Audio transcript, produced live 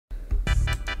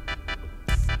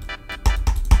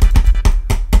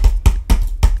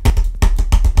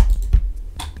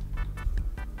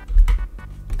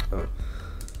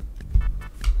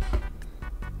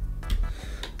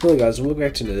Hello guys, and welcome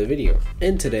back to another video.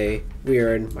 And today we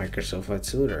are in Microsoft Flight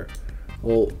Simulator.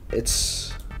 Well,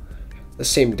 it's the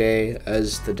same day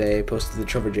as the day I posted the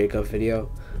Trevor Jacob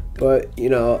video, but you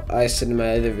know, I said in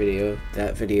my other video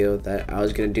that I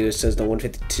was gonna do, it says the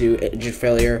 152 engine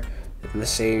failure in the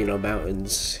same,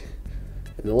 mountains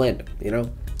in the land,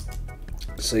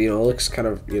 so it looks kind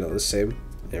of the same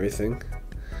and everything.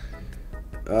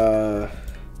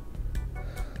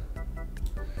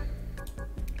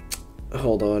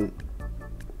 Hold on.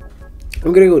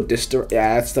 I'm gonna go distant.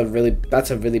 Yeah, that's a really bad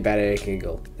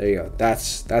angle. There you go.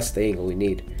 That's the angle we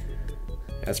need.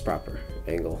 That's proper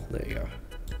angle. There you go.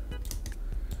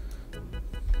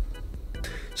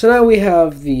 So now we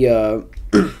have the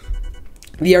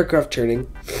the aircraft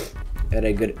turning at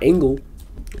a good angle.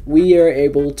 We are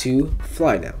able to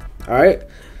fly now. All right,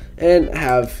 and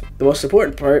have the most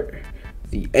important part,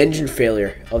 the engine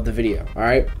failure of the video. All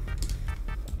right.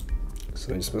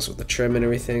 So I just mess with the trim and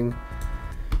everything.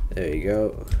 There you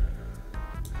go.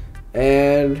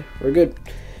 And we're good.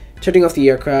 Turning off the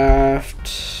aircraft.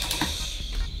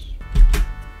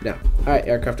 Now, alright,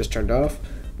 aircraft is turned off.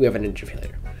 We have an engine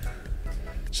failure.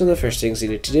 So the first things you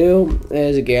need to do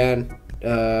is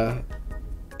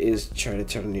is try to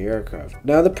turn on the aircraft.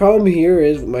 Now the problem here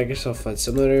is with Microsoft Flight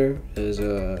Simulator is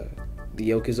the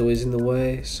yoke is always in the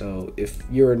way. So if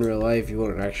you're in real life, you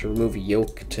won't actually remove a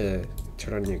yoke to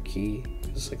turn on your key.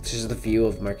 It's like, this is the view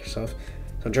of Microsoft. So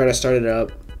I'm trying to start it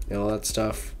up and all that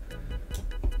stuff.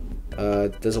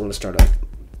 It doesn't want to start up.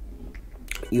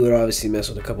 You would obviously mess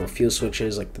with a couple of fuel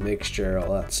switches, like the mixture,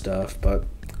 all that stuff, but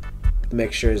the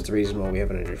mixture is the reason why we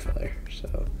have an engine failure.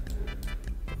 So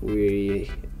we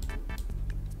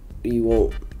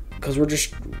won't, because we're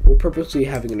purposely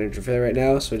having an engine failure right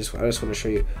now. So I just want to show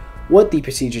you what the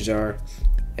procedures are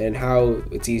and how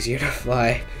it's easier to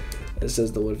fly. It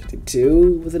says the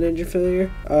 152 with an engine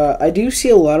failure. I do see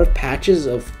a lot of patches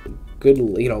of good,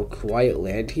 quiet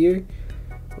land here,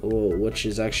 which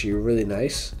is actually really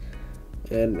nice.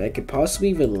 And I could possibly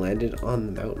even land it on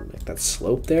the mountain, like that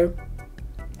slope there.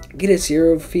 Get a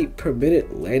 0 feet per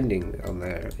minute landing on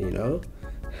there,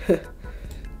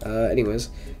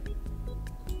 anyways.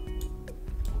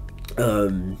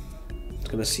 Gonna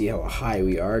see how high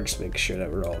we are, just make sure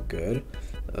that we're all good.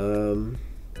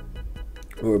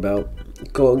 We're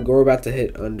about to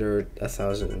hit under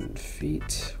 1,000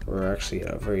 feet. We're actually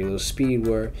at a very low speed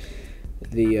where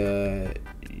the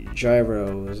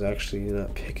gyro is actually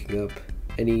not picking up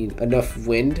enough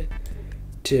wind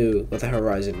to let the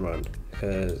horizon run.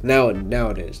 Because now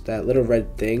it is. That little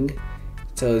red thing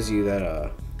tells you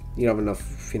that you don't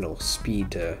have enough speed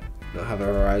to have a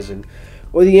horizon,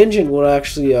 or the engine will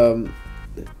actually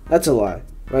that's a lie.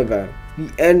 My bad.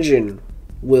 The engine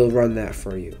will run that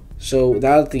for you. So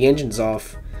now that the engine's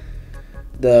off,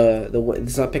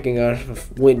 it's not picking up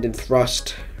enough wind and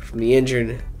thrust from the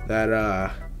engine. That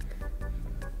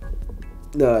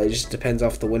no, it just depends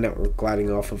off the wind that we're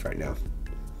gliding off of right now.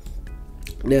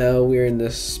 Now we're in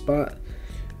this spot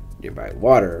nearby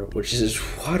water,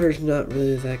 water's not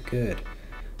really that good.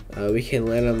 We can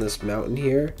land on this mountain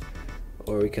here,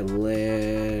 or we can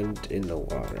land in the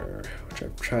water, which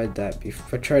I've tried that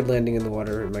before. I tried landing in the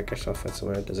water in Microsoft Flight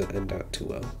Simulator. It doesn't end out too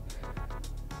well.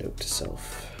 Note to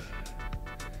self.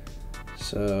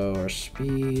 So our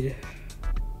speed,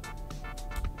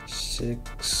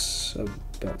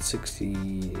 about 60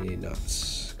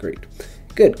 knots. Great.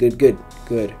 Good.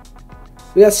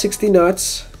 We got 60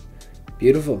 knots.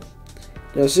 Beautiful.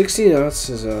 Now 60 knots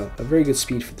is a very good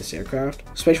speed for this aircraft,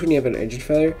 especially when you have an engine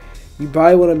failure. You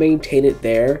probably want to maintain it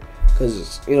there,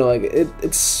 because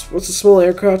it's a small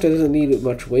aircraft. It doesn't need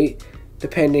much weight,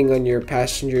 depending on your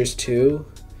passengers too,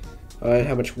 and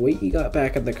how much weight you got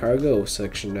back in the cargo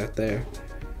section right there.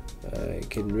 It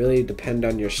can really depend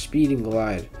on your speed and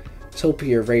glide. Let's hope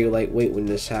you're very lightweight when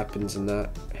this happens and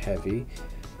not heavy.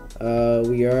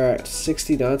 We are at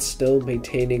 60 knots, still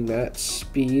maintaining that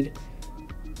speed.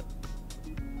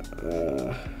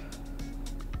 We're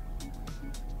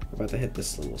about to hit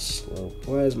this little slope.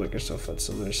 Why is Microsoft Flight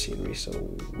Simulator scenery so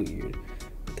weird?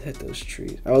 Hit those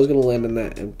trees. I was gonna land on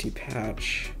that empty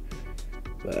patch,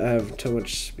 but I have too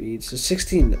much speed. So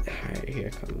 16. Alright, here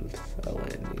comes a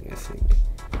landing, I think.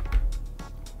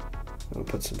 I'm gonna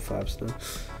put some flaps now.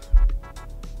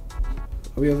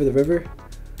 Are we over the river?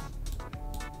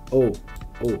 Oh.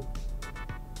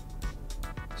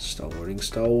 Stall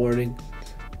warning.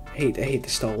 I hate the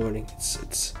stall warning.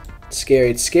 It's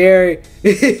scary.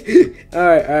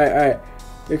 Alright.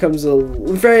 Here comes a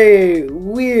very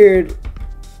weird,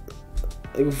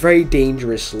 very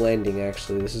dangerous landing,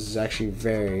 actually. This is actually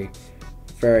very,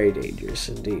 very dangerous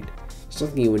indeed.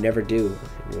 something you would never do.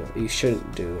 You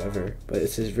shouldn't do ever. But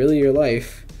this is really your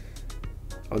life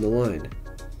on the line.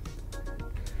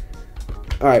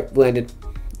 Alright, landed.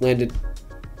 Landed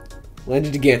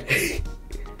again.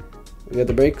 We got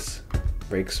the brakes.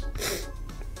 Brakes.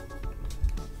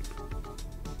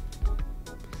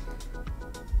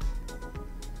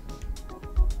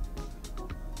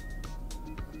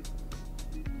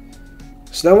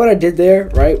 So now what I did there,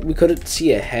 right, we couldn't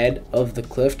see ahead of the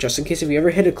cliff, just in case if we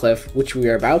ever hit a cliff, which we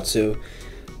are about to,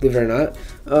 believe it or not.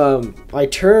 I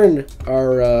turn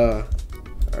our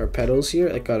pedals here,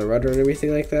 like on a rudder and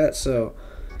everything like that. So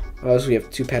obviously we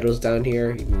have 2 pedals down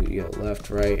here, you know,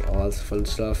 left, right, all that fun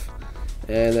stuff,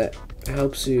 and that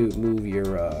helps you move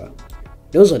your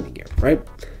nose landing gear, right?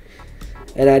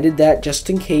 And I did that just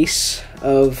in case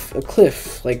of a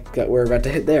cliff like that we're about to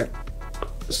hit there.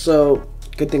 So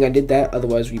good thing I did that,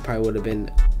 otherwise we probably would have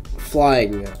been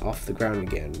flying off the ground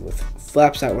again. With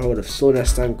flaps out, would have slowed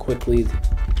us down quickly.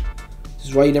 This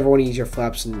is why you never want to use your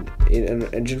flaps in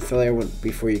an engine failure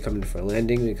before you come in for a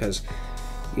landing, because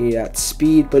you need that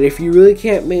speed. But if you really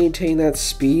can't maintain that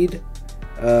speed,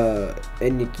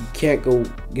 and you can't go,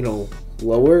 you know,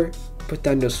 lower, put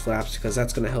down those flaps, because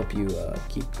that's going to help you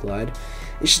keep glide.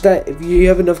 It's just that if you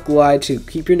have enough glide to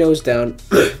keep your nose down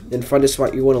and find a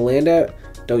spot you want to land at,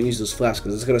 don't use those flaps,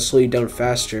 because it's going to slow you down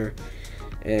faster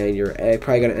and you're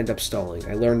probably going to end up stalling.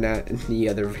 I learned that in the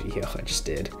other video I just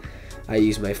did. I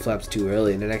used my flaps too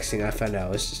early, and the next thing I found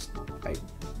out was just I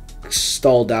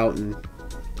stalled out and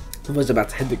was about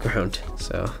to hit the ground.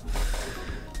 So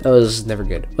that was never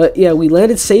good. But yeah, we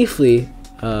landed safely,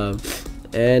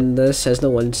 and the Cessna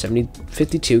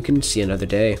 152 can see another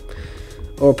day,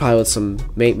 or probably with some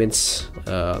maintenance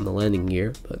on the landing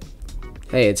gear. But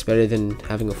hey, it's better than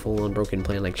having a full-on broken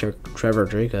plane like Trevor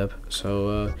Jacob.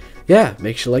 So yeah,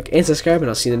 make sure to like and subscribe, and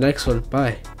I'll see you in the next one.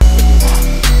 Bye.